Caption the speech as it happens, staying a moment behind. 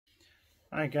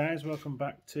Hi guys, welcome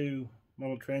back to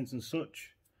Model Trains and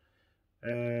Such.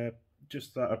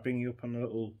 Just thought I'd bring you up on a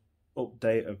little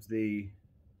update of the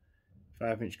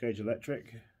 5-inch gauge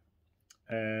electric.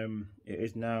 It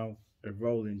is now a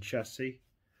rolling chassis.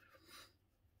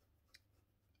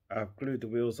 I've glued the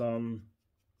wheels on,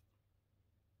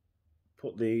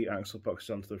 put the axle boxes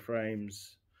onto the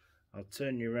frames. I'll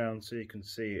turn you around so you can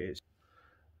see it. It's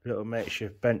a little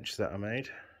makeshift bench that I made.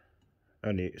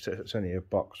 It's only a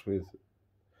box with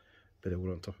bit of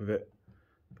wood on top of it,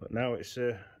 but now it's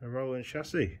a rolling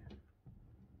chassis.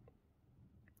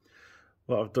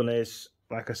 What I've done is,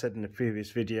 like I said in the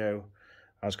previous video,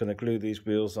 I was going to glue these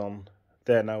wheels on.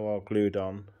 They're now all glued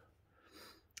on.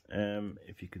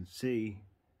 If you can see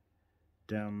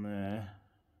down there,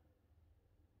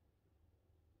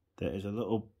 there is a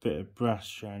little bit of brass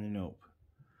shining up.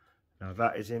 Now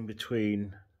that is in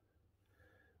between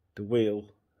the wheel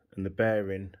and the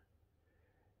bearing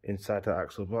inside that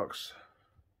axle box.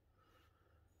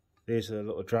 These are the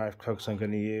little drive cogs I'm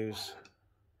going to use.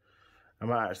 I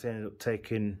might actually end up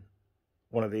taking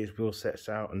one of these wheel sets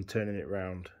out and turning it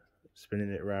round, spinning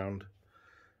it round,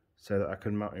 so that I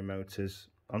can mount my motors.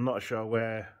 I'm not sure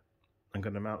where I'm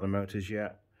going to mount the motors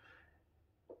yet.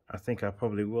 I think I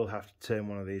probably will have to turn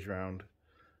one of these round,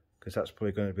 because that's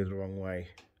probably going to be the wrong way.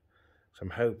 So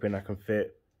I'm hoping I can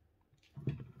fit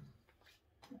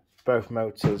both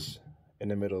motors in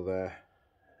the middle there.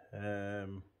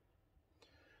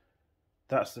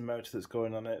 That's the motor that's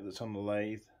going on it, that's on the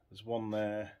lathe. There's one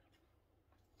there.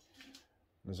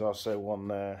 There's also one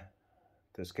there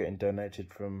that's getting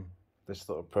donated from this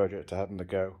little project I had on the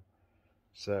go.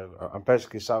 So I'm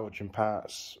basically salvaging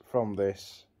parts from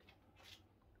this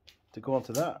to go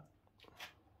onto that.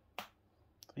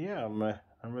 Yeah, I'm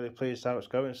really pleased how it's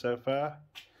going so far.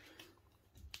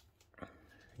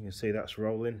 You can see that's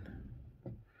rolling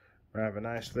rather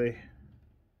nicely.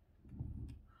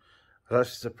 I was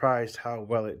actually surprised how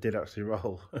well it did actually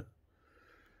roll.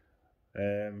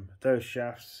 Those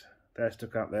shafts, they're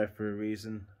stuck out there for a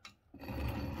reason.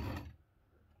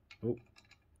 Oh,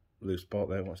 loose bolt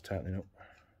there, wants tightening up.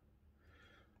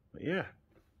 But yeah,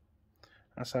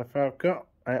 that's how far I've got.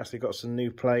 I actually got some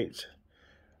new plates.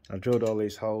 I drilled all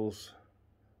these holes.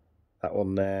 That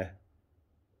one there,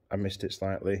 I missed it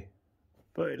slightly,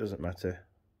 but it doesn't matter.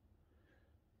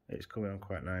 It's coming on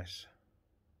quite nice.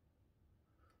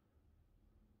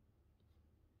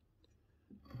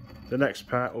 The next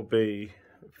part will be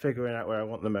figuring out where I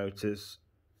want the motors,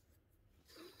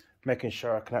 making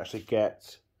sure I can actually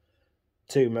get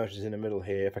two motors in the middle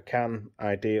here. If I can,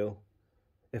 ideal.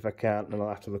 If I can't, then I'll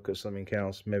have to look at something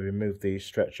else. Maybe move these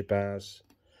stretcher bars.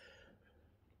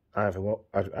 I've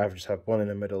just have one in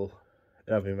the middle,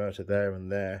 and have a motor there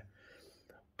and there.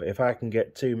 But if I can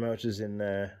get two motors in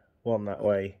there, one that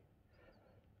way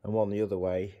and one the other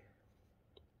way,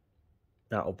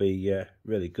 that'll be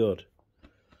really good.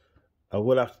 I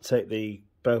will have to take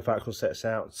both axle sets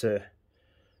out to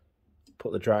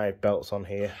put the drive belts on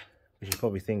here. You're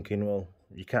probably thinking, well,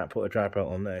 you can't put a drive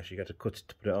belt on there, so you got to cut it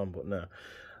to put it on. But no,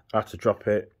 I have to drop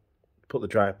it, put the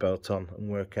drive belt on, and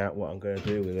work out what I'm going to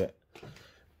do with it.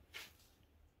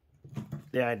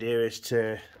 The idea is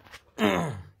to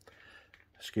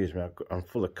excuse me, I'm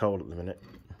full of cold at the minute.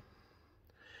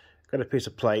 Got a piece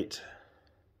of plate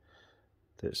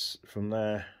that's from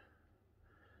there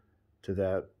to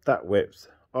there, that width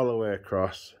all the way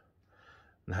across,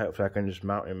 and hopefully I can just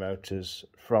mount my motors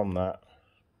from that.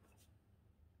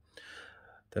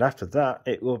 Then after that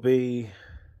it will be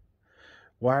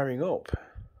wiring up.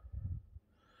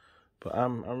 But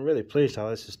I'm really pleased how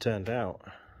this has turned out.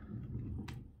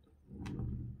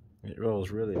 It rolls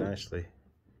really nicely,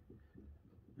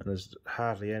 and there's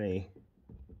hardly any.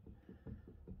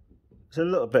 There's a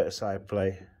little bit of side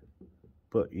play,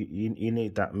 but you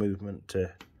need that movement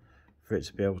for it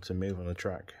to be able to move on the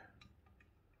track.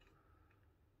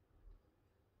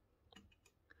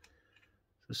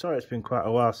 So sorry it's been quite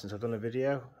a while since I've done a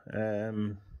video.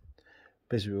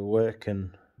 Busy with work,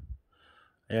 and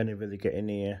I only really get in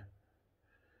here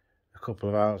a couple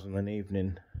of hours in an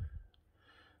evening.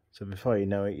 So before you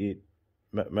know it,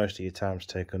 most of your time's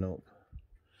taken up.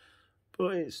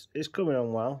 But it's coming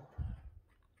on well.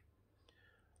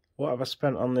 What have I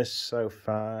spent on this so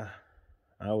far?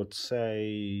 I would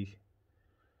say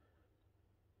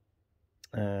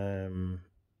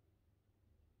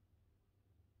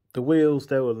the wheels,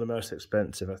 they were the most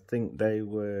expensive. I think they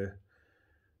were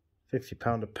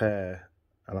 £50 a pair,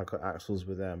 and I got axles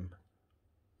with them.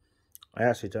 I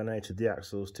actually donated the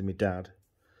axles to my dad,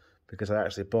 because I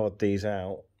actually bored these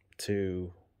out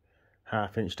to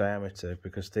 1/2 inch diameter,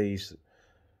 because these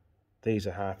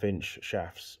are 1/2 inch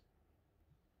shafts.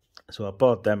 So I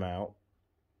bored them out,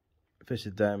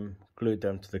 fitted them, glued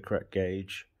them to the correct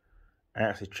gauge. I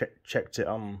actually checked it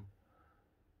on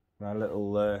my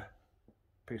little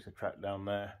piece of track down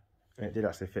there, and it did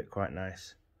actually fit quite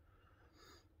nice.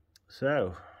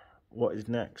 So, what is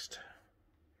next?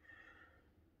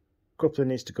 Coupler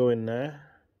needs to go in there.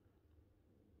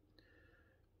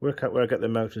 Work out where I get the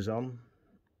motors on,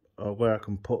 or where I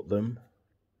can put them.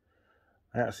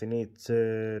 I actually need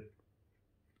to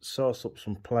source up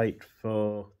some plate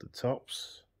for the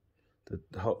tops, the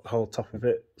whole top of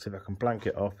it. So if I can blank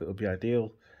it off, it'll be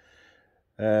ideal.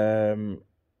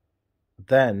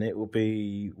 Then it will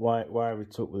be wire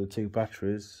it up with the 2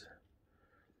 batteries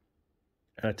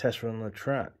and a test run on the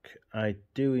track. I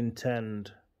do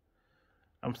intend,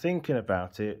 I'm thinking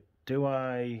about it, do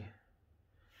I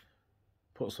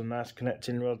put some nice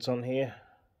connecting rods on here,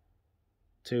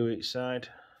 2 each side,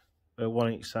 or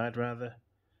 1 each side rather?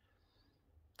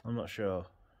 I'm not sure.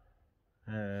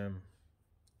 I'll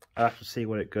have to see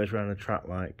what it goes around the track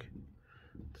like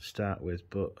to start with,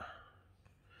 but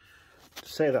to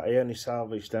say that I only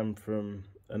salvaged them from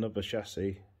another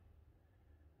chassis,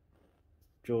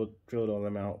 drilled all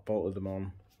them out, bolted them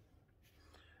on,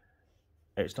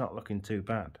 it's not looking too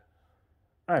bad.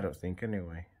 I don't think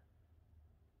anyway.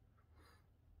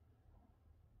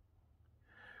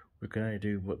 We can only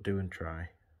do what do and try.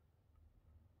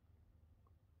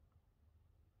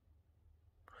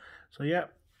 So yeah,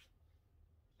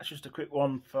 that's just a quick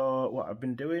one for what I've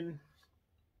been doing.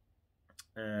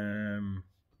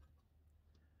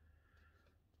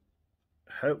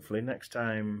 Hopefully next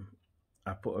time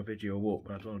I put a video up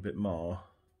and I've done a bit more,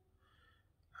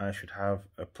 I should have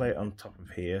a plate on top of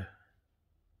here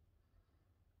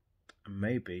and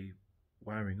maybe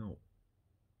wiring up.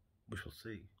 We shall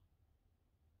see.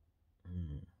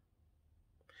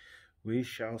 We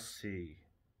shall see.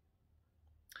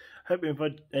 Hope you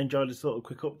enjoyed this little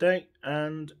quick update,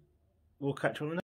 and we'll catch you on the next.